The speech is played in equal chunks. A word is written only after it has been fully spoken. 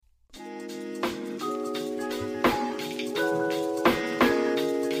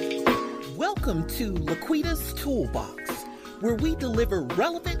Welcome to Laquita's Toolbox, where we deliver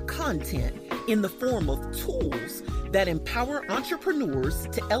relevant content in the form of tools that empower entrepreneurs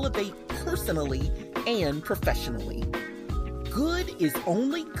to elevate personally and professionally. Good is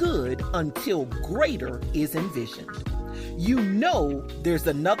only good until greater is envisioned. You know there's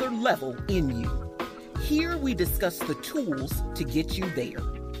another level in you. Here we discuss the tools to get you there.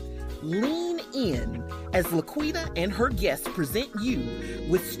 Lean in as Laquita and her guests present you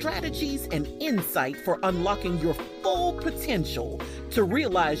with strategies and insight for unlocking your full potential to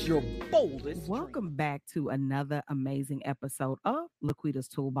realize your boldest. Welcome back to another amazing episode of Laquita's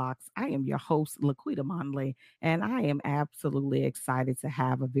Toolbox. I am your host, Laquita Monley, and I am absolutely excited to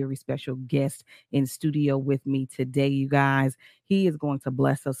have a very special guest in studio with me today, you guys. He is going to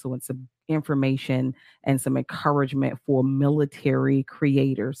bless us with some information and some encouragement for military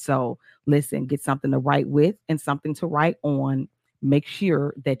creators. So listen, get something to write with and something to write on. Make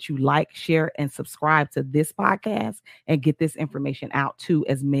sure that you like, share, and subscribe to this podcast and get this information out to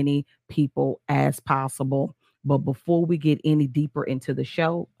as many people as possible. But before we get any deeper into the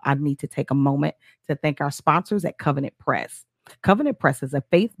show, I need to take a moment to thank our sponsors at Covenant Press. Covenant Press is a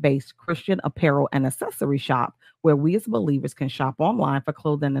faith-based Christian apparel and accessory shop where we as believers can shop online for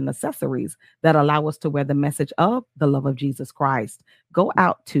clothing and accessories that allow us to wear the message of the love of Jesus Christ. Go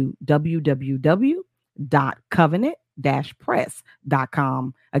out to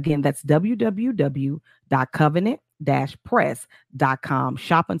www.covenant-press.com. Again, that's www.covenant-press.com.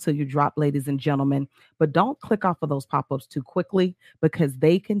 Shop until you drop, ladies and gentlemen, but don't click off of those pop-ups too quickly because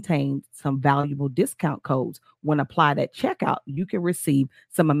they contain some valuable discount codes. When applied at checkout, you can receive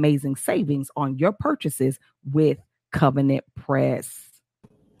some amazing savings on your purchases with Covenant Press.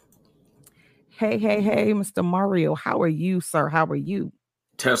 Hey, Mr. Mario, how are you, sir? How are you?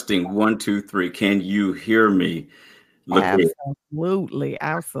 Testing 1, 2, 3. Can you hear me? Absolutely.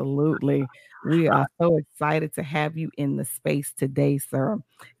 We are so excited to have you in the space today, sir.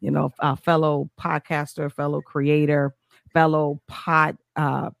 You know, a fellow podcaster, fellow creator, fellow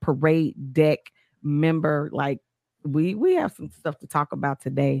parade deck member. Like we have some stuff to talk about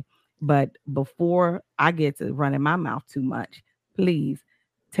today. But before I get to running my mouth too much, please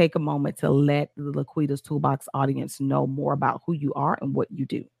take a moment to let the Laquita's Toolbox audience know more about who you are and what you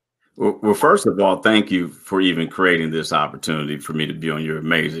do. Well, first of all, thank you for even creating this opportunity for me to be on your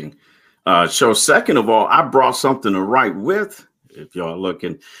amazing show. Second of all, I brought something to write with. If y'all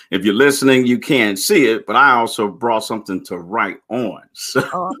looking, if you're listening, you can't see it, but I also brought something to write on.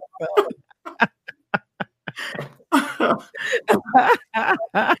 So.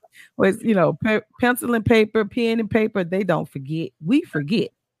 Was pencil and paper, pen and paper, they don't forget. We forget,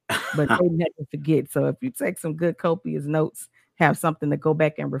 but they never forget. So if you take some good copious notes, have something to go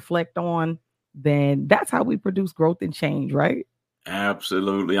back and reflect on, then that's how we produce growth and change, right?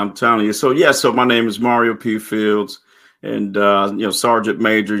 Absolutely. I'm telling you. So my name is Mario P. Fields, and Sergeant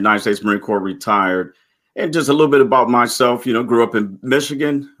Major, United States Marine Corps, retired. And just a little bit about myself, grew up in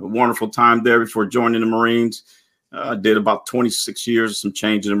Michigan, a wonderful time there before joining the Marines. Did about 26 years, some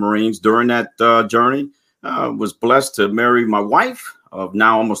change in the Marines. During that journey, was blessed to marry my wife of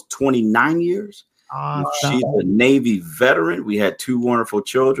now almost 29 years. Awesome. She's a Navy veteran. We had 2 wonderful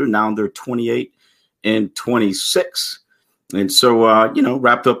children. Now they're 28 and 26. And so,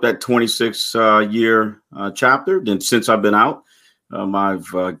 wrapped up that 26 year chapter. Then since I've been out, I've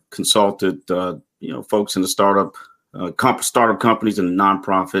consulted, folks in the startup companies in the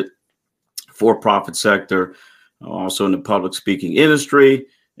nonprofit, for-profit sector, also in the public speaking industry.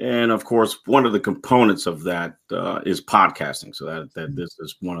 And of course, one of the components of that is podcasting. So that this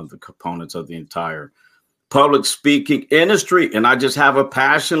is one of the components of the entire public speaking industry. And I just have a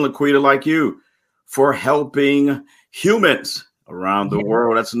passion, Laquita, like you, for helping humans around the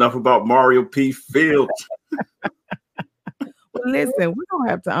world. That's enough about Mario P. Fields. Well, listen, we don't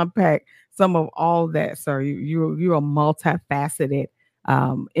have to unpack some of all that, sir. You're a multifaceted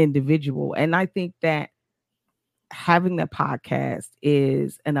individual. And I think that having the podcast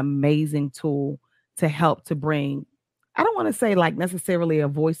is an amazing tool to help to bring, I don't want to say like necessarily a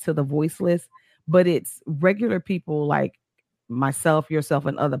voice to the voiceless, but it's regular people like myself, yourself,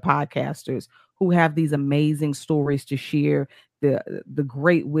 and other podcasters who have these amazing stories to share, the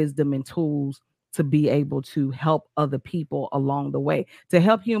great wisdom and tools to be able to help other people along the way, to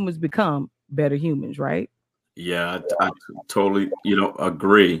help humans become better humans, right? Yeah, I totally,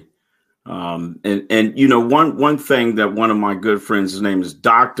 agree. One thing that one of my good friends, his name is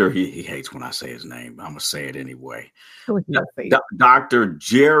Dr. He hates when I say his name. I'm going to say it anyway. Dr.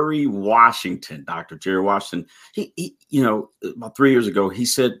 Jerry Washington. Dr. Jerry Washington. He about 3 years ago, he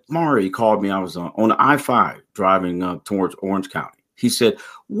said, Maury, he called me. I was on the I-5 driving towards Orange County. He said,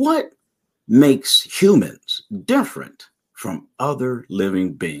 what makes humans different from other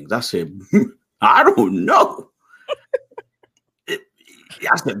living beings? I said, I don't know.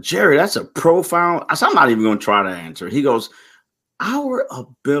 I said, Jerry, that's a profound. I said, I'm not even going to try to answer. He goes, our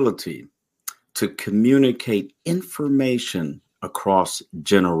ability to communicate information across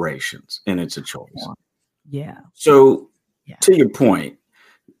generations, and it's a choice. Yeah. So to your point,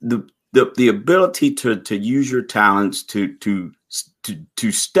 the ability to use your talents to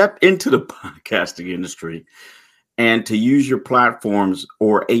step into the podcasting industry and to use your platforms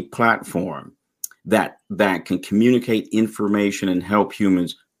or a platform that can communicate information and help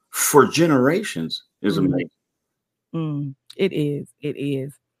humans for generations is amazing. It is.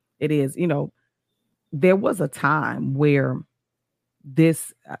 You know, there was a time where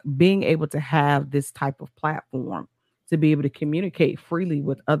this being able to have this type of platform to be able to communicate freely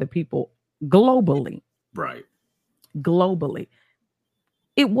with other people globally,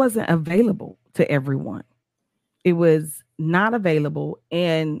 it wasn't available to everyone. It was not available.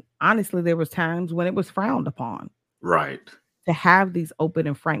 And honestly, there was times when it was frowned upon. Right. To have these open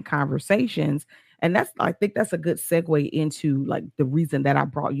and frank conversations. And I think that's a good segue into like the reason that I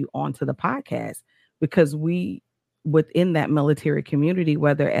brought you onto the podcast, because we, within that military community,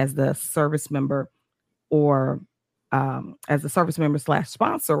 whether as the service member or as a service member /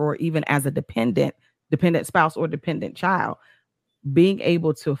 sponsor, or even as a dependent spouse or dependent child, being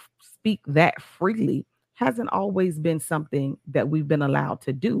able to speak that freely hasn't always been something that we've been allowed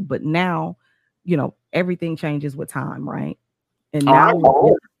to do. But now, you know, everything changes with time, right? And now,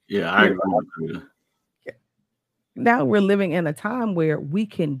 I agree with you. Now we're living in a time where we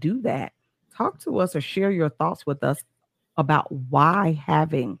can do that. Talk to us or share your thoughts with us about why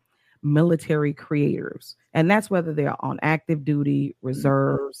having military creators, and that's whether they're on active duty,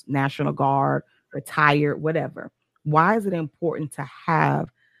 reserves, National Guard, retired, whatever. Why is it important to have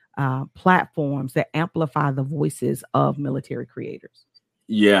platforms that amplify the voices of military creators?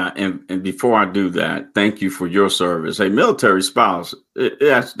 Yeah, and before I do that, thank you for your service. A military spouse,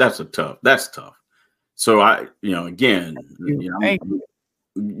 that's tough. That's tough. So again,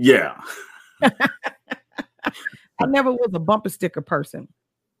 yeah. I never was a bumper sticker person.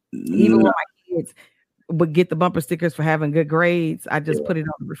 Even when my kids would get the bumper stickers for having good grades, I just put it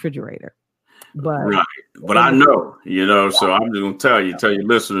on the refrigerator. But I know, so I'm just gonna tell your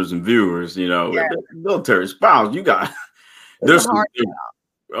listeners and viewers, military spouse, you got this.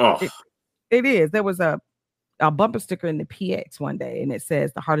 It is. There was a bumper sticker in the PX one day, and it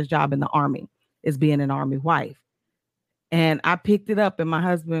says the hardest job in the Army is being an Army wife. And I picked it up, and my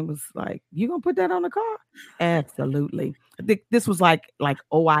husband was like, "You gonna put that on the car?" Absolutely. I think this was like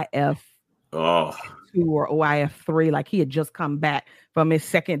OIF 2 or OIF 3. Like he had just come back from his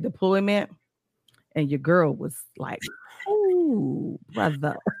second deployment, and your girl was like, "Ooh,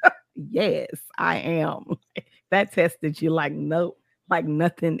 brother, yes, I am." That tested you like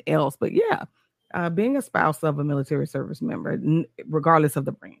nothing else. But yeah, being a spouse of a military service member, regardless of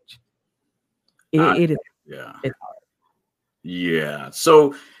the branch, it is. Yeah. It's hard. Yeah.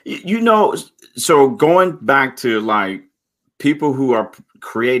 So, so going back to like people who are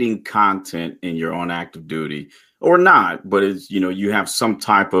creating content and you're on active duty or not, but it's, you have some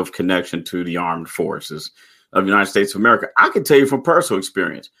type of connection to the armed forces of the United States of America. I can tell you from personal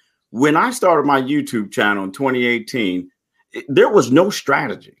experience, when I started my YouTube channel in 2018, there was no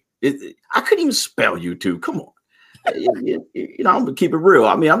strategy. I couldn't even spell YouTube. Come on. I'm gonna keep it real.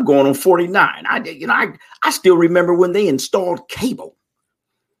 I mean, I'm going on 49. I still remember when they installed cable.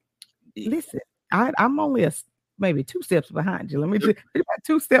 Listen, I'm only maybe 2 steps behind you. Let me just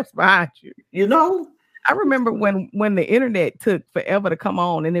 2 steps behind you. I remember when the internet took forever to come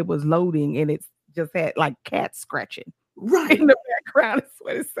on and it was loading and it just had like cats scratching right in the background. That's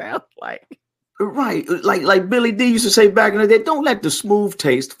what it sounds like. Right, like Billy D used to say back in the day, don't let the smooth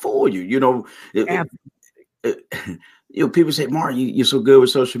taste fool you. People say, Mark, you're so good with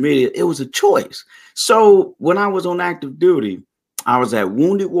social media. It was a choice. So when I was on active duty, I was at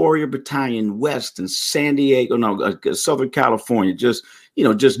Wounded Warrior Battalion West in San Diego, Southern California, just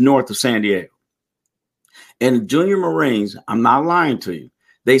north of San Diego. And the Junior Marines, I'm not lying to you,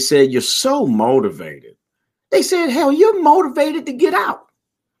 they said, you're so motivated. They said, hell, you're motivated to get out.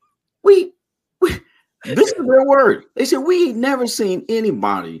 This is their word. They said, we ain't never seen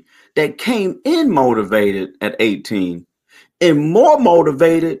anybody that came in motivated at 18 and more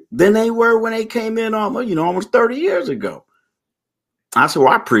motivated than they were when they came in almost 30 years ago. I said,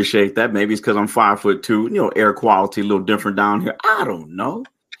 well, I appreciate that. Maybe it's because I'm 5'2", air quality a little different down here. I don't know.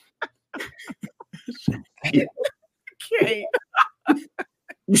 Okay.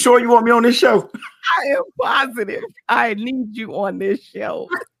 You sure you want me on this show? I am positive. I need you on this show.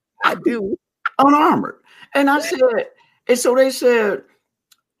 I do. Unarmored. And I said, and so they said,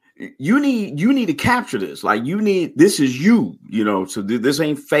 you need to capture this. Like this is you, so this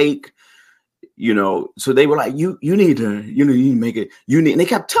ain't fake, so they were like, you need to make it, and they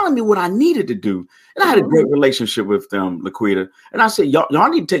kept telling me what I needed to do. And I had a great relationship with them, Laquita. And I said, y'all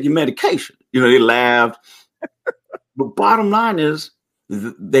need to take your medication. They laughed. But bottom line is,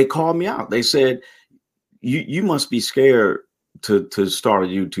 they called me out. They said, you must be scared to start a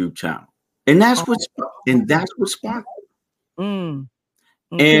YouTube channel. And that's what sparked. And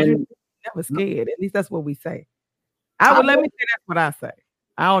never scared. At least that's what we say. Let me say that's what I say.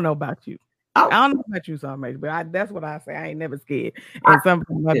 I don't know about you. I don't know about you so much, but that's what I say. I ain't never scared. And some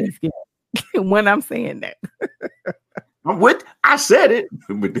people might be scared when I'm saying that. I said it,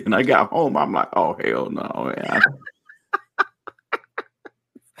 but then I got home. I'm like, oh, hell no, man.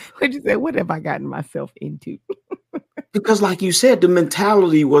 What'd you say? What have I gotten myself into? Because like you said, the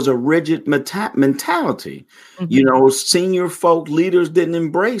mentality was a rigid mentality. Senior folk leaders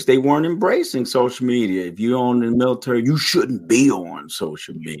they weren't embracing social media. If you're on the military, you shouldn't be on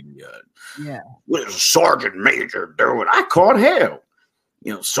social media. Yeah. What is a sergeant major doing? I caught hell.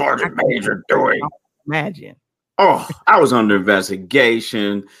 Sergeant major doing. Imagine. Oh, I was under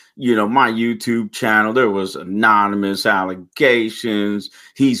investigation. My YouTube channel, there was anonymous allegations.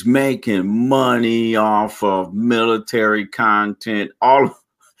 He's making money off of military content.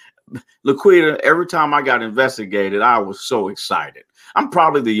 Laquita, every time I got investigated, I was so excited. I'm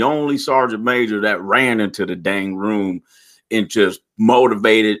probably the only sergeant major that ran into the dang room and just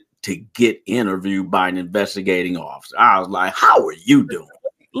motivated to get interviewed by an investigating officer. I was like, how are you doing?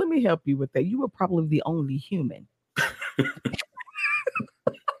 Let me help you with that. You were probably the only human.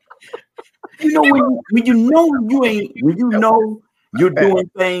 When you're doing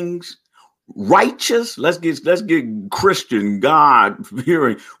things righteous, let's get Christian God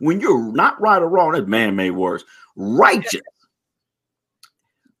hearing. When you're not right or wrong, that's man-made words. Righteous.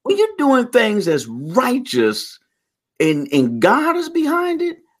 When you're doing things as righteous and God is behind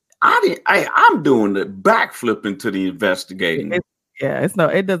it, I'm doing the backflip into the investigating.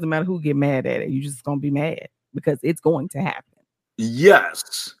 It doesn't matter who get mad at it. You're just gonna be mad because it's going to happen.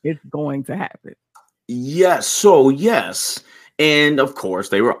 Yes. It's going to happen. Yes. So yes. And of course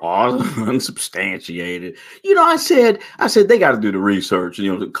they were all unsubstantiated. I said they got to do the research.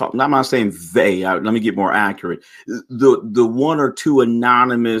 I'm not saying let me get more accurate. The one or two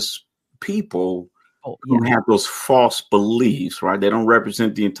anonymous people who have those false beliefs, right? They don't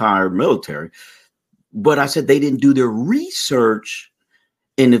represent the entire military. But I said they didn't do their research.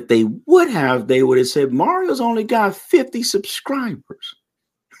 And if they would have, they would have said, Mario's only got 50 subscribers.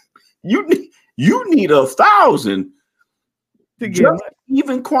 You need 1,000 to just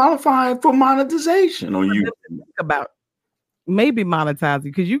even qualify for monetization on YouTube. Think about maybe monetizing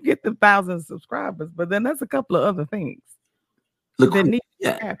because you get the 1,000 subscribers, but then that's a couple of other things that need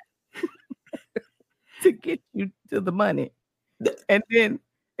to happen to get you to the money. And then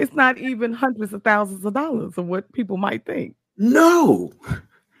it's not even hundreds of thousands of dollars of what people might think. No.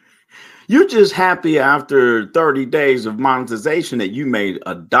 You're just happy after 30 days of monetization that you made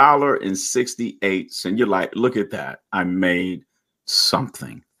 $1.68. And you're like, look at that. I made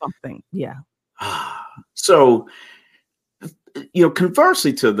something. Something. Yeah. So,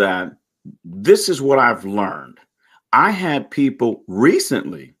 conversely to that, this is what I've learned. I had people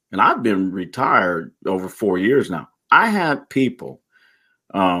recently, and I've been retired over 4 years now. I had people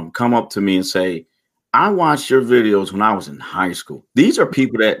come up to me and say, I watched your videos when I was in high school. These are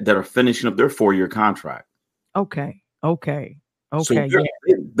people that are finishing up their 4-year contract. Okay. So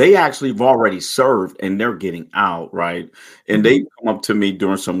they actually have already served and they're getting out, right? And they come up to me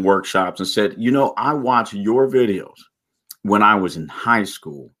during some workshops and said, I watched your videos when I was in high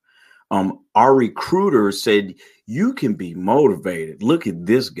school. Our recruiter said, you can be motivated. Look at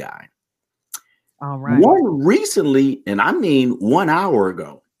this guy. All right. One recently, and I mean 1 hour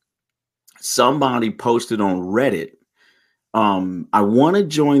ago, somebody posted on Reddit, I want to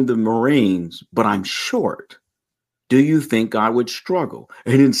join the Marines, but I'm short. Do you think I would struggle?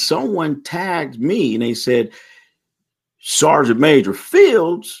 And then someone tagged me and they said, Sergeant Major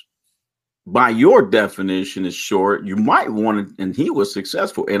Fields, by your definition, is short. You might want to, and he was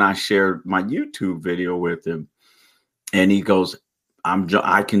successful. And I shared my YouTube video with him. And he goes,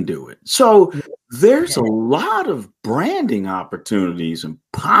 I can do it. So there's a lot of branding opportunities and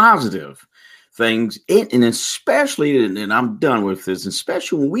positive things, and especially, and I'm done with this,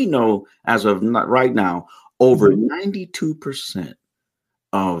 especially when we know as of right now, over 92%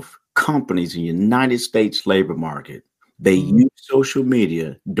 of companies in the United States labor market, they use social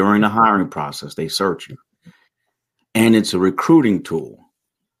media during the hiring process. They search you, and it's a recruiting tool.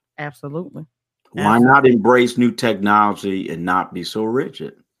 Absolutely. Why not embrace new technology and not be so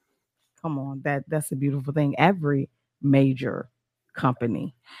rigid? Come on, that's a beautiful thing. Every major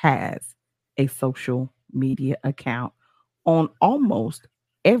company has a social media account on almost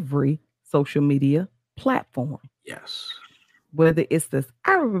every social media platform. Yes. Whether it's this,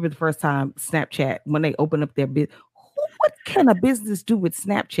 I remember the first time Snapchat, when they opened up their business. What can a business do with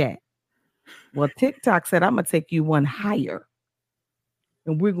Snapchat? Well, TikTok said, I'm going to take you one higher.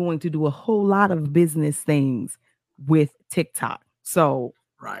 And we're going to do a whole lot of business things with TikTok. So,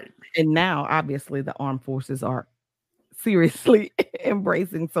 right. And now, obviously, the armed forces are seriously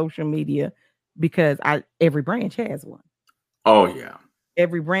embracing social media because every branch has one. Oh, yeah.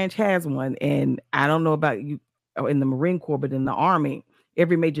 Every branch has one. And I don't know about you in the Marine Corps, but in the Army,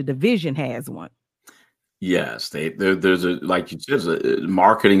 every major division has one. Yes, there's a, like you said, a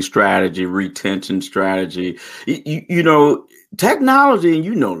marketing strategy, retention strategy. Technology, and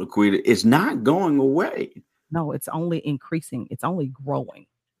Laquita, is not going away. No, it's only increasing. It's only growing.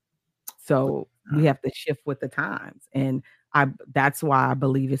 So we have to shift with the times. And that's why I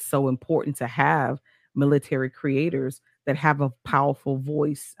believe it's so important to have military creators that have a powerful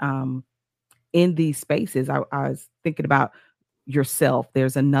voice in these spaces. I was thinking about yourself.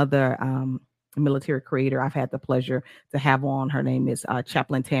 There's another military creator I've had the pleasure to have on. Her name is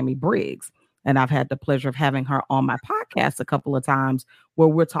Chaplain Tammy Briggs. And I've had the pleasure of having her on my podcast a couple of times where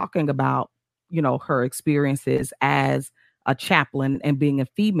we're talking about, her experiences as a chaplain and being a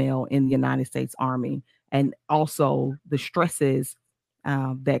female in the United States Army, and also the stresses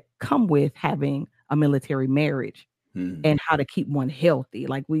that come with having a military marriage and how to keep one healthy.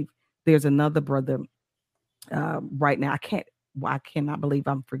 There's another brother right now. I cannot believe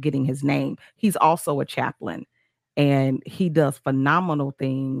I'm forgetting his name. He's also a chaplain, and he does phenomenal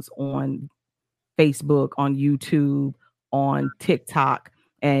things on Facebook, on YouTube, on TikTok,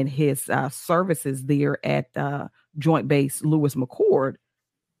 and his services there at Joint Base Lewis McChord.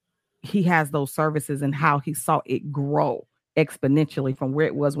 He has those services and how he saw it grow exponentially from where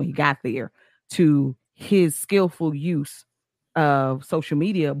it was when he got there to his skillful use of social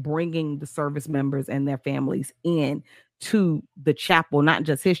media, bringing the service members and their families in to the chapel, not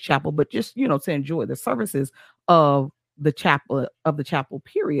just his chapel, but just, to enjoy the services of the chapel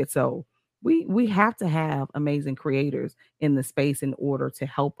period. So we have to have amazing creators in the space in order to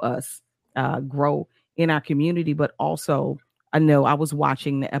help us grow in our community. But also, I know I was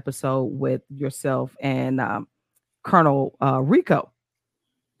watching the episode with yourself and Colonel Rico.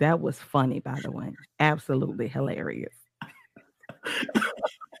 That was funny, by the way. Absolutely hilarious.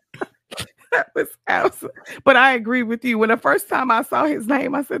 That was awesome. But I agree with you. When the first time I saw his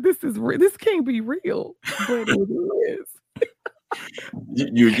name, I said, "This can't be real," but it is.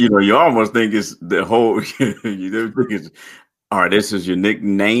 You almost think it's the whole. You think it's all right. This is your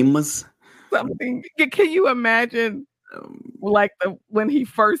nicknames. Something. Can you imagine, when he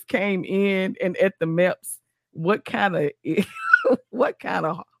first came in and at the MEPS, what kind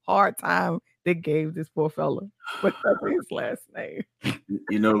of hard time they gave this poor fella with his last name.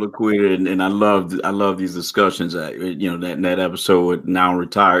 Laquita, and I love these discussions. That episode with now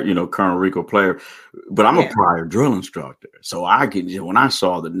retired, Colonel Rico Player, but I'm a prior drill instructor, so I can. When I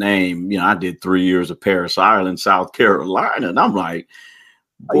saw the name, I did 3 years of Parris Island, South Carolina, and I'm like,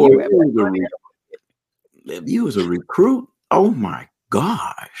 boy, you was a recruit. Oh my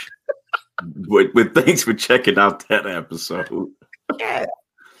gosh! but thanks for checking out that episode. Yeah.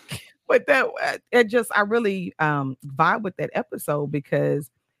 But I really vibe with that episode because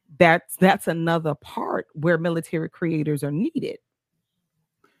that's another part where military creators are needed.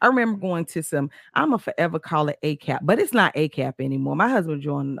 I remember going to I'm a forever call it ACAP, but it's not ACAP anymore. My husband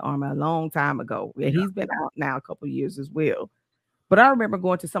joined the Army a long time ago. Yeah, he's been out now a couple of years as well. But I remember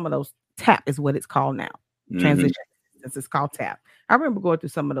going to some of those TAP is what it's called now. Transition assistance is called TAP. I remember going to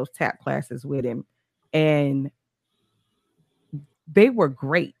some of those TAP classes with him, and they were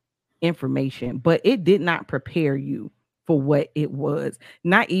great information, but it did not prepare you for what it was.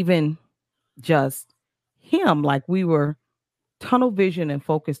 Not even just him, like we were tunnel vision and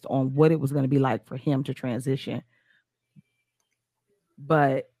focused on what it was going to be like for him to transition.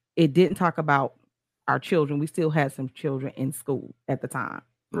 But it didn't talk about our children. We still had some children in school at the time.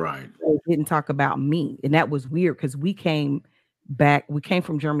 Right. It didn't talk about me. And that was weird because we came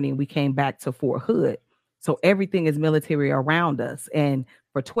from Germany and we came back to Fort Hood. So everything is military around us. And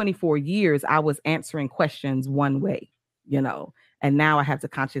for 24 years, I was answering questions one way, and now I have to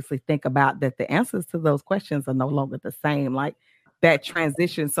consciously think about that the answers to those questions are no longer the same, like that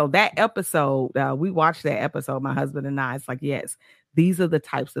transition. So that episode, we watched that episode, my husband and I, it's like, yes, these are the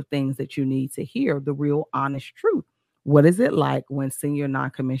types of things that you need to hear, the real honest truth. What is it like when senior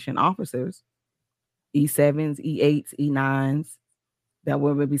non-commissioned officers, E7s, E8s, E9s, that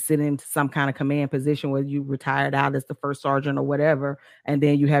would be sitting in some kind of command position where you retired out as the first sergeant or whatever, and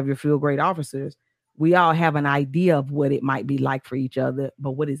then you have your field grade officers. We all have an idea of what it might be like for each other,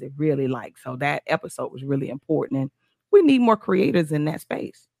 but what is it really like? So that episode was really important, and we need more creators in that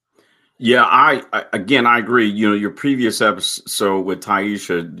space. Yeah, I agree. Your previous episode with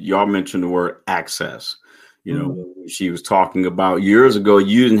Taisha, y'all mentioned the word access. She was talking about years ago,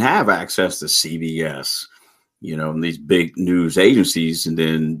 you didn't have access to CBS, and these big news agencies. And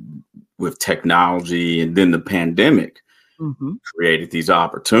then with technology and then the pandemic created these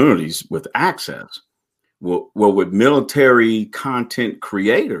opportunities with access. Well, with military content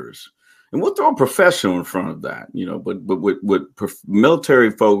creators, and we'll throw a professional in front of that, but with military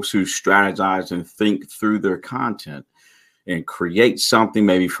folks who strategize and think through their content and create something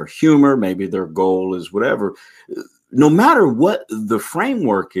maybe for humor, maybe their goal is whatever, no matter what the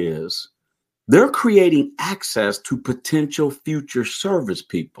framework is, they're creating access to potential future service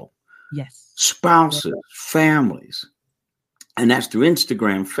people, yes, spouses, families. And that's through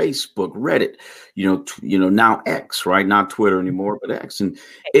Instagram, Facebook, Reddit, now X, right? Not Twitter anymore, but X and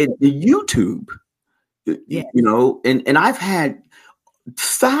YouTube, and I've had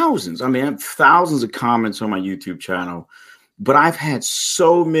thousands. I mean, I have thousands of comments on my YouTube channel, but I've had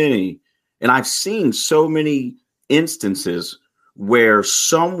so many, and I've seen so many instances where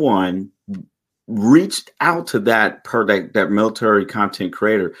someone reached out to that military content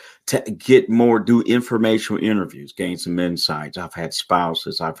creator to get more, do informational interviews, gain some insights. I've had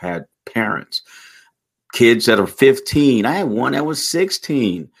spouses, I've had parents, kids that are 15. I had one that was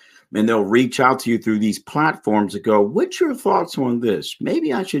 16, and they'll reach out to you through these platforms and go, what's your thoughts on this?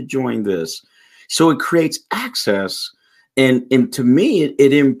 Maybe I should join this. So it creates access. And to me,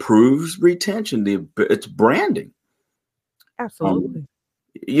 it improves retention. It's branding. Absolutely.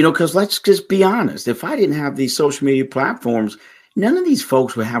 Because let's just be honest. If I didn't have these social media platforms, none of these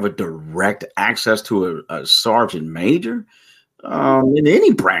folks would have a direct access to a sergeant major in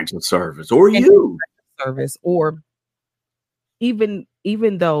any branch of service, or service, or even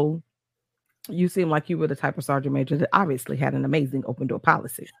though you seem like you were the type of sergeant major that obviously had an amazing open door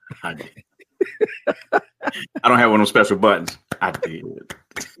policy. I did. I don't have one of those special buttons. I did.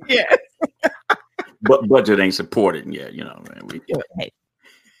 Yeah. But budget ain't supported yet, man.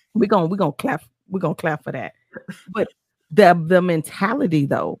 We're gonna clap. We're gonna clap for that. But the mentality,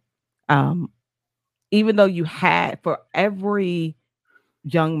 though, even though you had, for every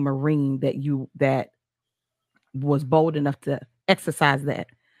young Marine that was bold enough to exercise that,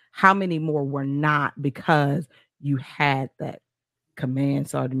 how many more were not, because you had that command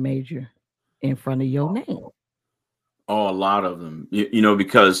sergeant major in front of your name? Oh, a lot of them,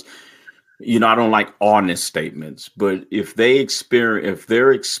 because I don't like honest statements, but if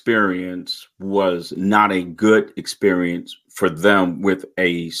their experience was not a good experience for them with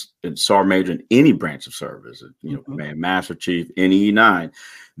a sergeant major in any branch of service, command master chief, NE9,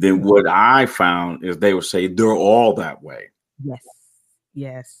 then what I found is they would say they're all that way.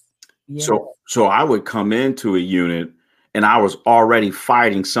 Yes. So I would come into a unit and I was already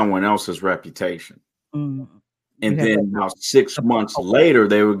fighting someone else's reputation. And then about 6 months later,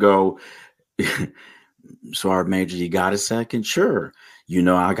 they would go, Sergeant Major, you got a second? Sure.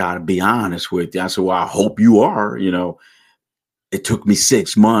 I got to be honest with you. I said, well, I hope you are. It took me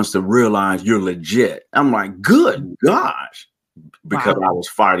 6 months to realize you're legit. I'm like, good gosh, because I was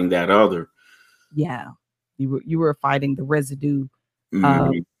fighting that other. Yeah. You were fighting the residue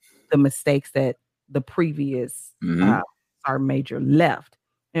of the mistakes that the previous sergeant major left,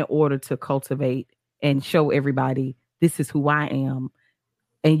 in order to cultivate and show everybody, this is who I am,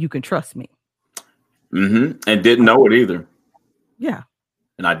 and you can trust me. And didn't know it either. Yeah.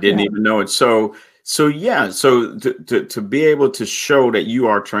 And I didn't even know it. So to be able to show that you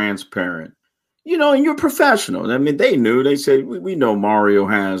are transparent, and you're professional. I mean, they knew. They said, we know Mario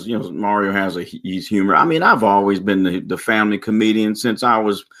has he's humor. I mean, I've always been the family comedian since I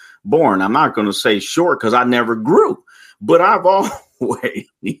was born. I'm not going to say short because I never grew, but I've always,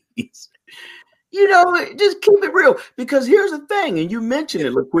 just keep it real. Because here's the thing, and you mentioned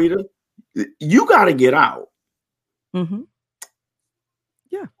it, Laquita, you got to get out.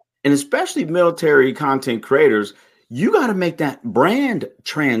 Yeah. And especially military content creators, you got to make that brand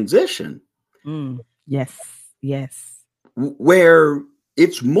transition. Yes. Where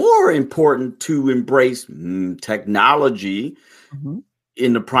it's more important to embrace technology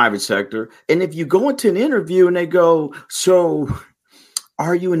in the private sector. And if you go into an interview and they go, so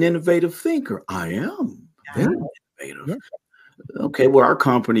are you an innovative thinker? I am very innovative. Okay, well, our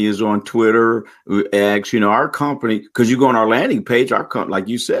company is on Twitter, X, our company, because you go on our landing page, our company, like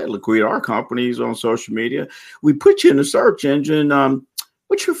you said, Laquita, our company is on social media. We put you in the search engine.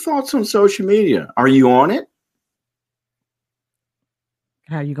 What's your thoughts on social media? Are you on it?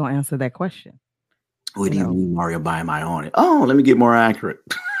 How are you going to answer that question? What do you mean, Mario, by am I on it? Oh, let me get more accurate.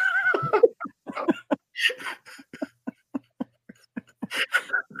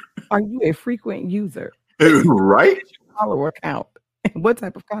 Are you a frequent user? Right. Follower count. What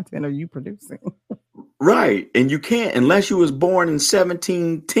type of content are you producing? Right. And you can't, unless you was born in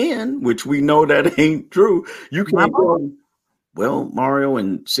 1710, which we know that ain't true. You can't go, well, Mario,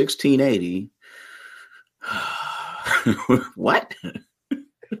 in 1680. What?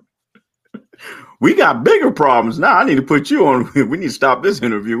 We got bigger problems now. I need to put you on. We need to stop this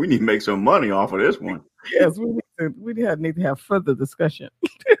interview. We need to make some money off of this one. Yes, we need to have further discussion.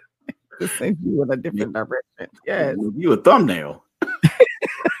 To send you in a different direction. Yes. You a thumbnail.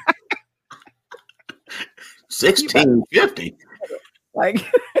 1650. Like,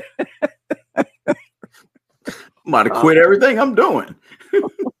 I'm about to quit everything I'm doing.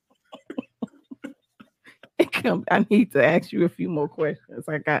 I need to ask you a few more questions.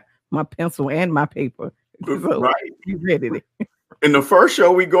 I got my pencil and my paper. So right. You ready? In the first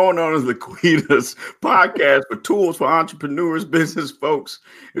show we going on is Laquita's podcast for tools for entrepreneurs, business folks,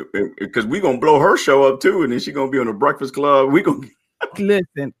 because we're going to blow her show up too. And then she's going to be on the Breakfast Club. We're going to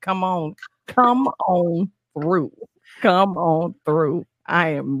listen, come on through. Come on through. I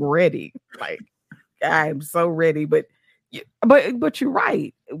am ready. Like, I'm so ready. But you're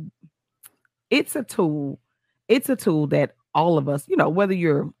right. It's a tool. It's a tool that all of us, whether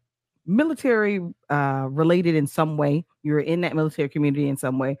you're military related in some way, you're in that military community in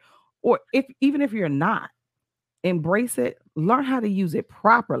some way, or even if you're not, embrace it, learn how to use it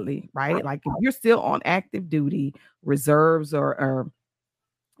properly, right? Like if you're still on active duty, reserves or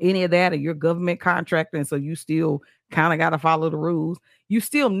any of that, or your government contractor, and so you still kind of got to follow the rules, you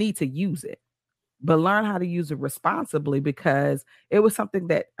still need to use it, but learn how to use it responsibly, because it was something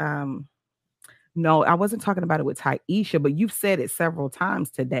that no, I wasn't talking about it with Taisha, but you've said it several times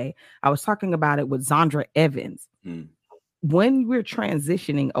today. I was talking about it with Zandra Evans. When we're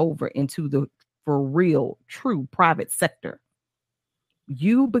transitioning over into the for real, true private sector,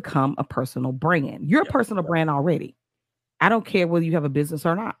 you become a personal brand. You're a personal brand already. I don't care whether you have a business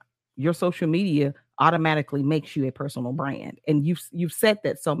or not. Your social media automatically makes you a personal brand. And you've said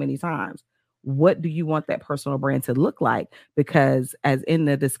that so many times. What do you want that personal brand to look like? Because as in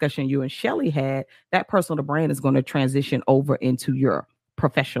the discussion you and Shelly had, that personal brand is going to transition over into your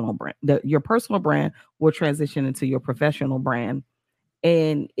professional brand. Your personal brand will transition into your professional brand,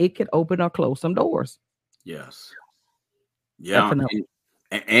 and it could open or close some doors. Yes. Yeah. Definitely.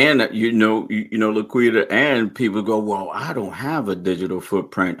 And Laquita, and people go, well, I don't have a digital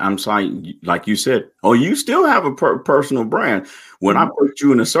footprint. I'm saying, like you said, oh, you still have a personal brand. When I put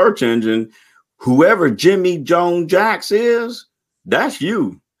you in a search engine, whoever Jimmy Jones Jacks is, that's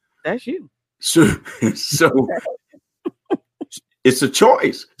you. That's you. So it's a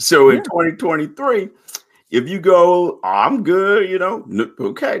choice. So in 2023, if you go, I'm good,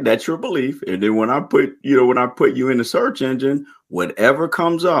 okay, that's your belief. And then when I put you in the search engine, whatever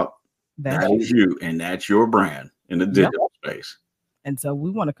comes up, that is you, and that's your brand in the digital space. And so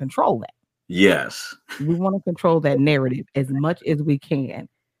we want to control that. Yes. We want to control that narrative as much as we can.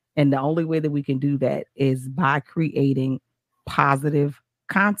 And the only way that we can do that is by creating positive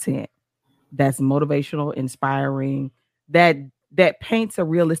content that's motivational, inspiring, that paints a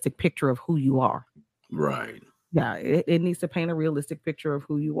realistic picture of who you are. Right. Yeah, it needs to paint a realistic picture of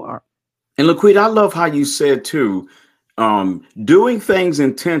who you are. And Laquita, I love how you said too, doing things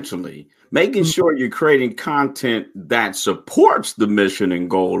intentionally, making sure you're creating content that supports the mission and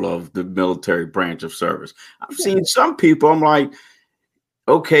goal of the military branch of service. I've seen some people, I'm like,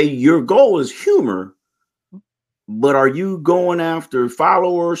 okay, your goal is humor, but are you going after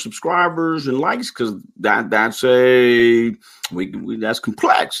followers, subscribers, and likes? Because that's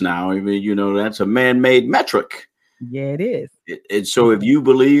complex now. I mean, that's a man-made metric. Yeah, it is. And so if you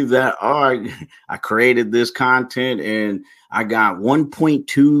believe that, I created this content and I got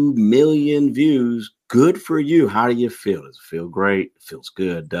 1.2 million views, good for you. How do you feel? Does it feel great? It feels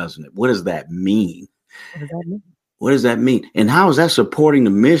good, doesn't it? What does that mean? What does that mean? And how is that supporting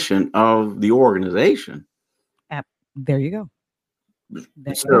the mission of the organization? There you go.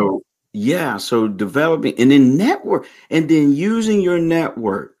 So developing and then network, and then using your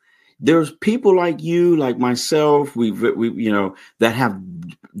network. There's people like you, like myself, we that have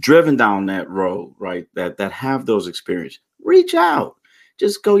driven down that road, right? That have those experiences. Reach out.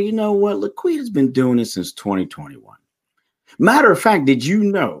 Just go, you know what? Laquita's been doing it since 2021. Matter of fact, did you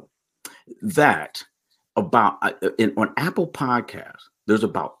know that on Apple Podcasts, there's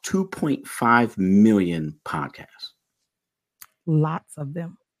about 2.5 million podcasts, Lots of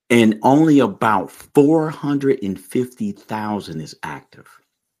them. and only about 450,000 is active.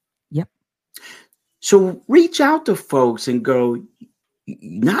 Yep. So reach out to folks and go,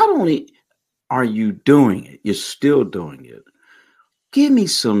 not only are you doing it, you're still doing it. Give me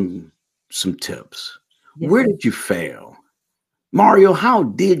some tips. Yes. Where did you fail? Mario, how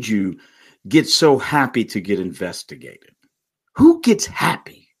did you get so happy to get investigated? Who gets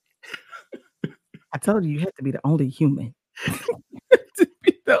happy? I told you have to be the only human. To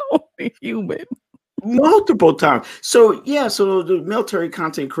be the only human. Multiple times. So the military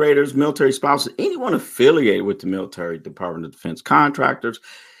content creators, military spouses, anyone affiliated with the military, Department of Defense contractors,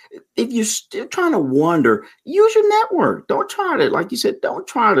 if you're still trying to wonder, use your network. Don't try to, like you said, don't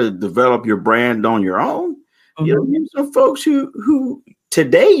try to develop your brand on your own. You know, use some folks who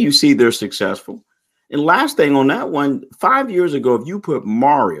today you see they're successful. And last thing on that one, 5 years ago, if you put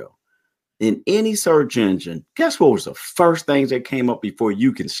Mario in any search engine, guess what was the first things that came up before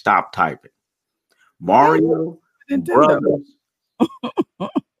you can stop typing? Mario, brothers,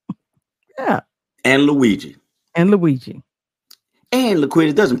 yeah, and Luigi. And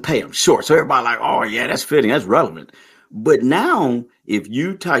Laquita doesn't pay them short. So everybody like, oh yeah, that's fitting, that's relevant. But now, if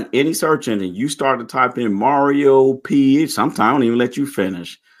you type any search engine, you start to type in Mario P, sometimes I don't even let you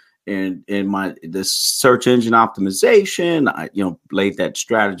finish. And the search engine optimization, I laid that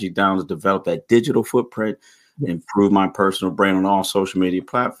strategy down to develop that digital footprint, improve my personal brand on all social media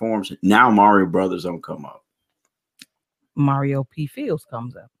platforms. Now Mario Brothers don't come up. Mario P. Fields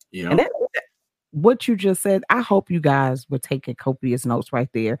comes up. You know, and what you just said, I hope you guys were taking copious notes right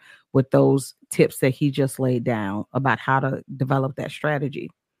there with those tips that he just laid down about how to develop that strategy.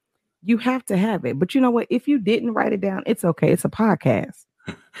 You have to have it. But you know what? If you didn't write it down, it's okay. It's a podcast.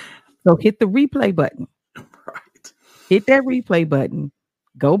 So hit the replay button. Right. Hit that replay button.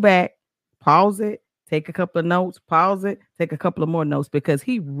 Go back, pause it, take a couple of notes, pause it, take a couple of more notes, because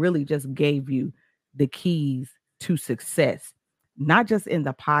he really just gave you the keys to success. Not just in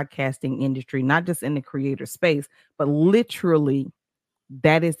the podcasting industry, not just in the creator space, but literally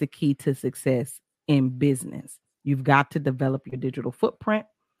that is the key to success in business. You've got to develop your digital footprint,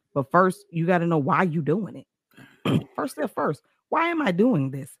 but first you got to know why you're doing it. First, why am I doing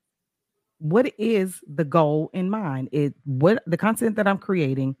this? What is the goal in mind? What the content that I'm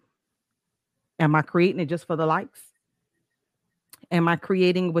creating, am I creating it just for the likes? Am I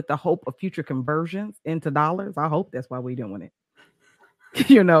creating with the hope of future conversions into dollars? I hope that's why we're doing it.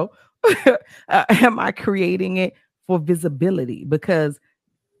 Am I creating it for visibility? Because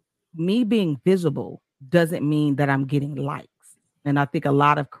me being visible doesn't mean that I'm getting likes. And I think a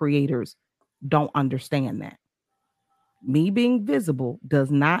lot of creators don't understand that. Me being visible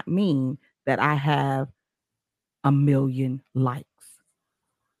does not mean that I have 1 million likes.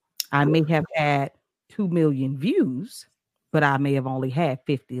 I may have had 2 million views, but I may have only had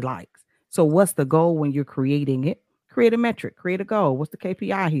 50 likes. So what's the goal when you're creating it? Create a metric, create a goal. What's the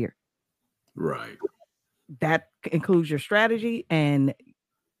KPI here? Right. That includes your strategy, and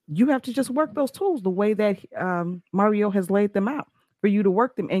you have to just work those tools the way that Mario has laid them out for you to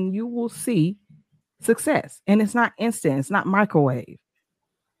work them, and you will see success. And it's not instant. It's not microwave.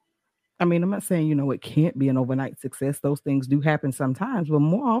 I mean, I'm not saying, it can't be an overnight success. Those things do happen sometimes, but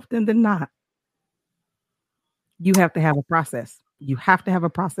more often than not, you have to have a process. You have to have a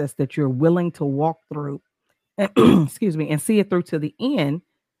process that you're willing to walk through, excuse me, and see it through to the end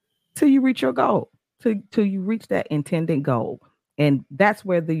till you reach your goal, till you reach that intended goal. And that's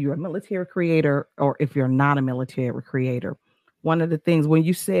whether you're a military creator or if you're not a military creator. One of the things when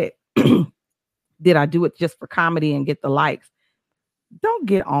you said, did I do it just for comedy and get the likes? Don't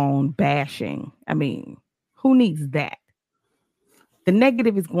get on bashing. I mean, who needs that? The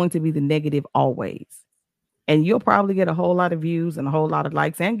negative is going to be the negative always. And you'll probably get a whole lot of views and a whole lot of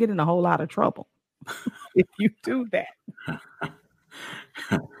likes and get in a whole lot of trouble if you do that.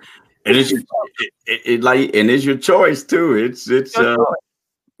 And it's your choice too. It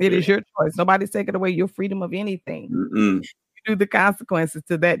is your choice. Nobody's taking away your freedom of anything. You do the consequences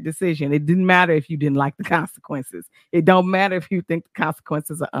to that decision. It didn't matter if you didn't like the consequences. It don't matter if you think the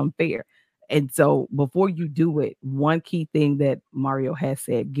consequences are unfair. And so before you do it, one key thing that Mario has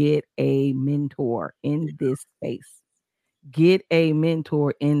said, get a mentor in this space. Get a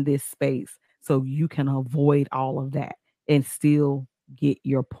mentor in this space so you can avoid all of that and still get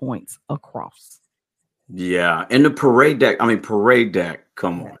your points across. Yeah. And the parade deck,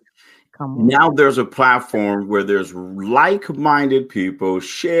 come on. Now there's a platform where there's like-minded people,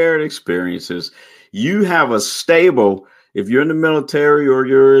 shared experiences. You have a stable if you're in the military or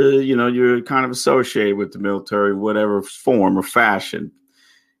you're kind of associated with the military, whatever form or fashion,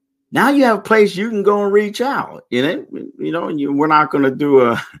 now you have a place you can go and reach out. We're not going to do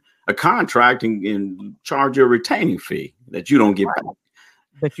a contract and charge you a retaining fee that you don't get back.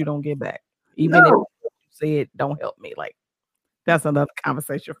 That you don't get back. Even if you say it don't help me. Like, that's another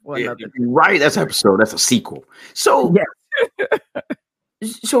conversation for another. Right. That's episode. That's a sequel. So,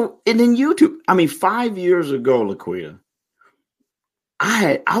 and then YouTube, 5 years ago, Laquita,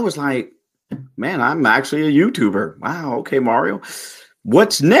 I was like, man, I'm actually a YouTuber. Wow. Okay, Mario.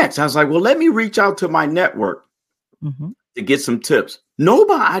 What's next? I was like, well, let me reach out to my network to get some tips. There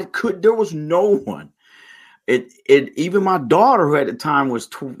was no one. Even my daughter, who at the time was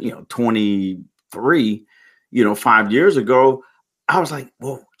 23, 5 years ago, I was like,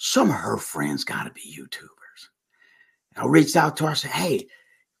 well, some of her friends got to be YouTubers. I reached out to her, I said, hey,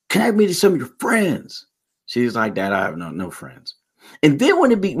 connect me to some of your friends. She's like, Dad, I have no friends. And then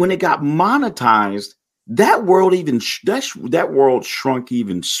when it got monetized, that world shrunk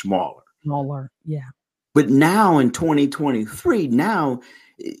even smaller. Yeah. But now in 2023,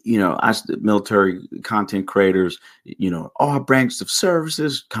 us military content creators, all branches of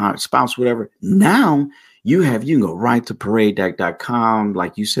services, spouse, whatever. Now you can go right to paradedeck.com.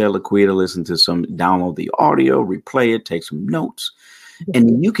 Like you said, Laquita, download the audio, replay it, take some notes.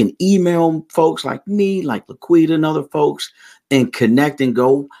 And you can email folks like me, like Laquita and other folks, and connect and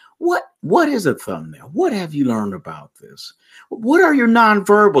go, what is a thumbnail? What have you learned about this? What are your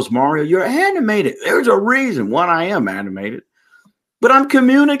nonverbals, Mario? You're animated. There's a reason. One, I am animated, but I'm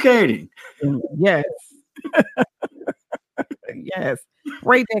communicating. Yes. Yes.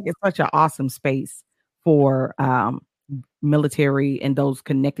 Parade Deck is such an awesome space for military and those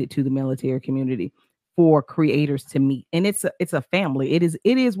connected to the military community, for creators to meet. And it's a family. It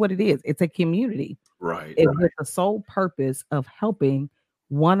is what it is. It's a community. Right. With the sole purpose of helping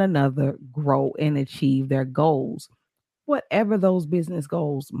one another grow and achieve their goals, whatever those business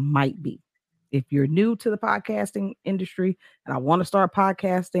goals might be. If you're new to the podcasting industry and I want to start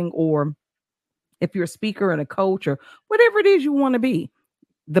podcasting, or if you're a speaker and a coach, or whatever it is you want to be,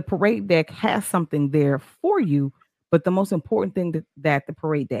 the Parade Deck has something there for you. But the most important thing that the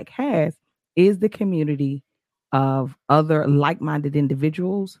Parade Deck has is the community of other like-minded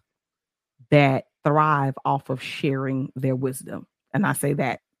individuals that thrive off of sharing their wisdom. And I say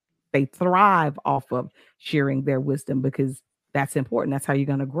that they thrive off of sharing their wisdom, because that's important. That's how you're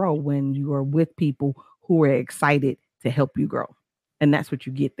going to grow, when you are with people who are excited to help you grow. And that's what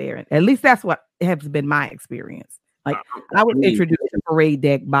you get there. And at least that's what has been my experience. Like, I was introduced to Parade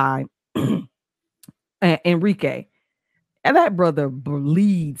Deck by Enrique. And that brother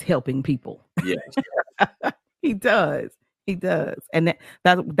bleeds helping people. Yes. He does. He does. And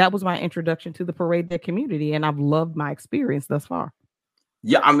that was my introduction to the Parade Deck community. And I've loved my experience thus far.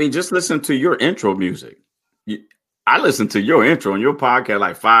 Yeah, just listen to your intro music. I listened to your intro on your podcast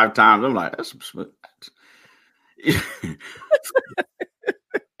like 5 times. I'm like, that's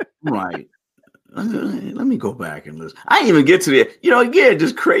right. Let me go back and listen. I didn't even get to the, again,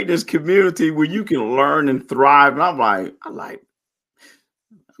 just create this community where you can learn and thrive. And I'm like, let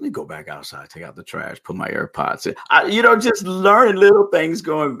me go back outside, take out the trash, put my AirPods in. Just learning little things,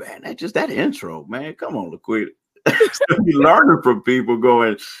 going, man, that intro, man. Come on, Laquita. Be learning from people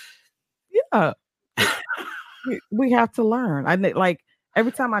going. Yeah. We have to learn. I like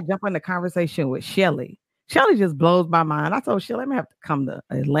every time I jump in the conversation with Shelly just blows my mind. I told Shelly, I'm gonna have to come to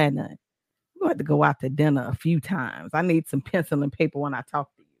Atlanta. We're gonna have to go out to dinner a few times. I need some pencil and paper when I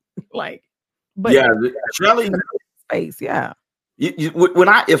talk to you. But yeah, Shelly space, yeah.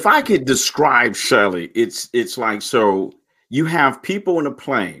 If I could describe Shelly, it's like, so you have people in a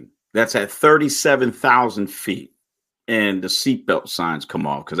plane that's at 37,000 feet, and the seatbelt signs come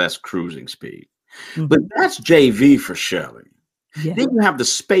off because that's cruising speed. Mm-hmm. But that's JV for Shelly. Yeah. Then you have the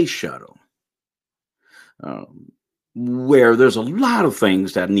space shuttle, where there's a lot of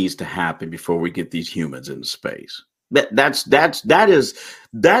things that needs to happen before we get these humans into space. That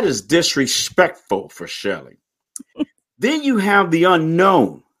is disrespectful for Shelly. Then you have the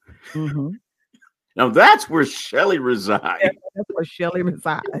unknown. Mm-hmm. Now that's where Shelly resides. Yeah, that's where Shelly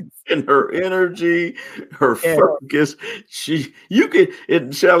resides. And her energy, her focus.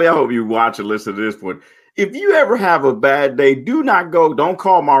 And Shelly, I hope you watch and listen to this one. If you ever have a bad day, don't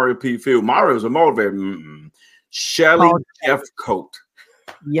call Mario P. Field. Mario's a motivator. Shelly Jeff Coat.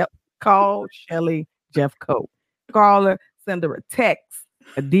 Yep. Call Shelly Jeff Coat. Call her, send her a text,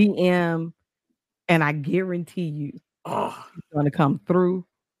 a DM, and I guarantee you it's going to come through.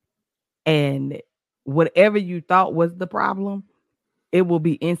 And whatever you thought was the problem, it will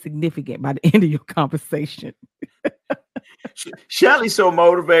be insignificant by the end of your conversation. Shelly's so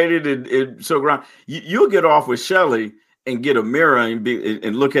motivated and so ground. You'll get off with Shelly and get a mirror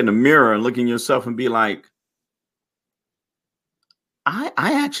and look in the mirror and look in yourself and be like, I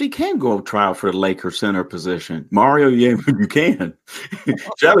actually can go try out for the Laker center position. Mario, yeah, you can.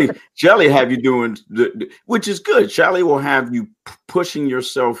 Shelly have you doing, which is good. Shelly will have you pushing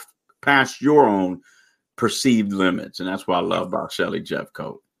yourself past your own perceived limits. And that's what I love about Shelly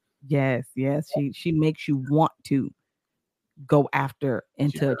Jeffcoat. Yes. She makes you want to go after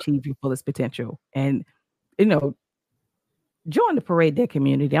and to achieve your fullest potential. And, join the Parade Deck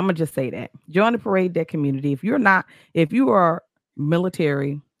community. I'm going to just say that. Join the Parade Deck community. If you are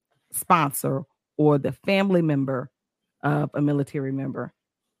military sponsor or the family member of a military member,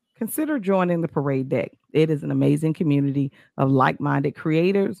 consider joining the Parade Deck. It is an amazing community of like-minded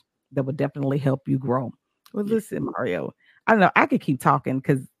creators that will definitely help you grow. Well, listen, Mario, I don't know. I could keep talking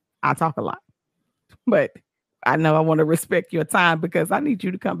because I talk a lot, but I know I want to respect your time because I need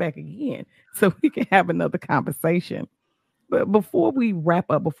you to come back again so we can have another conversation. But before we wrap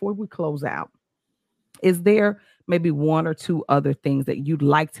up, before we close out, is there maybe one or two other things that you'd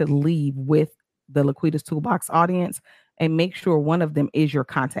like to leave with the Laquita's Toolbox audience, and make sure one of them is your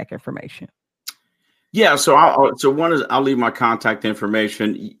contact information? Yeah, so one is I'll leave my contact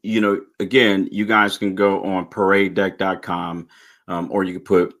information. Again, you guys can go on paradedeck.com, or you can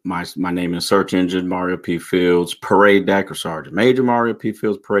put my name in a search engine, Mario P. Fields, Parade Deck, or Sergeant Major Mario P.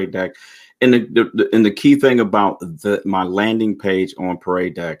 Fields, Parade Deck. And the key thing about my landing page on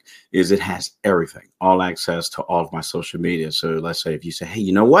Parade Deck is it has everything, all access to all of my social media. So let's say if you say, hey,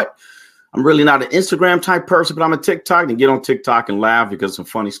 you know what? I'm really not an Instagram type person, but I'm a TikTok, then get on TikTok and laugh because some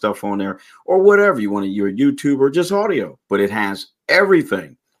funny stuff on there, or whatever you want to, you're a YouTuber or just audio, but it has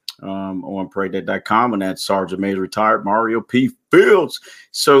everything on paradedeck.com, and that's Sergeant Major Retired Mario P. Fields.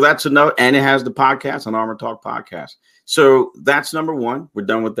 So that's enough. And it has the podcast on Armor Talk Podcast. So that's number one. We're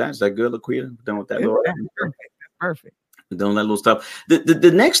done with that. Is that good, Laquita? We're done with that. Perfect. We're done with that little stuff.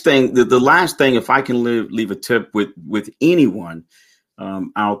 The next thing, the last thing, if I can leave a tip with anyone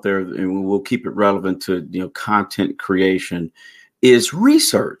out there, and we'll keep it relevant to content creation, is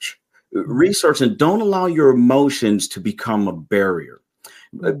research. Research, and don't allow your emotions to become a barrier.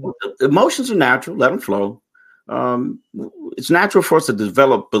 Emotions are natural. Let them flow. It's natural for us to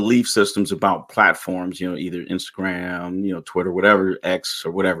develop belief systems about platforms, either Instagram, Twitter, whatever, X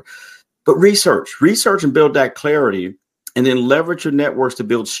or whatever. But research and build that clarity, and then leverage your networks to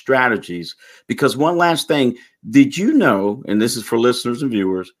build strategies. Because one last thing, did you know, and this is for listeners and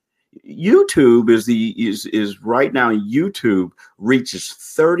viewers, YouTube is right now, YouTube reaches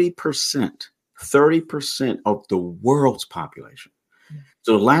 30% of the world's population.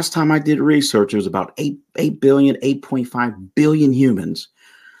 So the last time I did research, it was about 8.5 billion humans.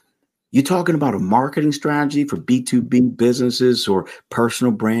 You're talking about a marketing strategy for B2B businesses or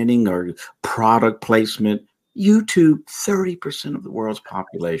personal branding or product placement. YouTube, 30% of the world's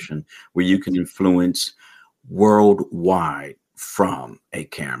population, where you can influence worldwide from a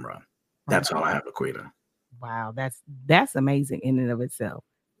camera. That's all I have, Laquita. Wow, that's amazing in and of itself.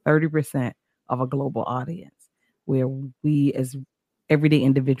 30% of a global audience, where we as everyday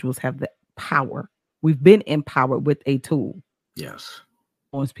individuals have the power. We've been empowered with a tool. Yes.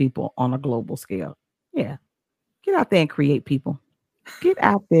 Influence people on a global scale. Yeah. Get out there and create, people. Get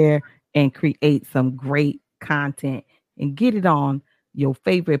out there and create some great content and get it on your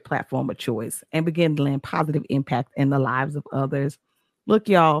favorite platform of choice and begin to land positive impact in the lives of others. Look,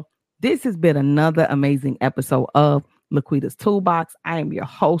 y'all, this has been another amazing episode of Laquita's Toolbox. I am your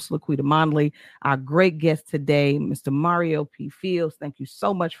host, Laquita Monley. Our great guest today, Mr. Mario P. Fields. Thank you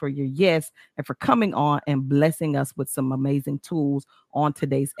so much for your yes and for coming on and blessing us with some amazing tools on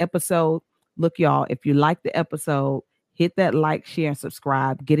today's episode. Look, y'all, if you like the episode, hit that like, share, and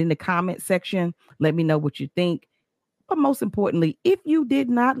subscribe. Get in the comment section. Let me know what you think. But most importantly, if you did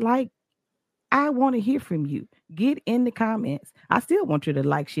not like, I want to hear from you. Get in the comments. I still want you to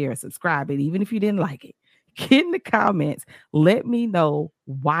like, share, and subscribe it, even if you didn't like it. Get in the comments. Let me know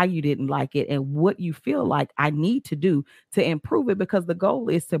why you didn't like it and what you feel like I need to do to improve it, because the goal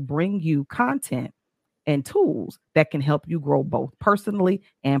is to bring you content and tools that can help you grow both personally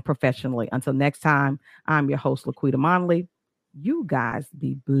and professionally. Until next time, I'm your host, Laquita Monley. You guys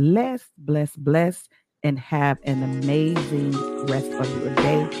be blessed, and have an amazing rest of your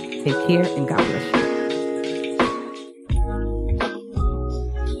day. Take care and God bless you.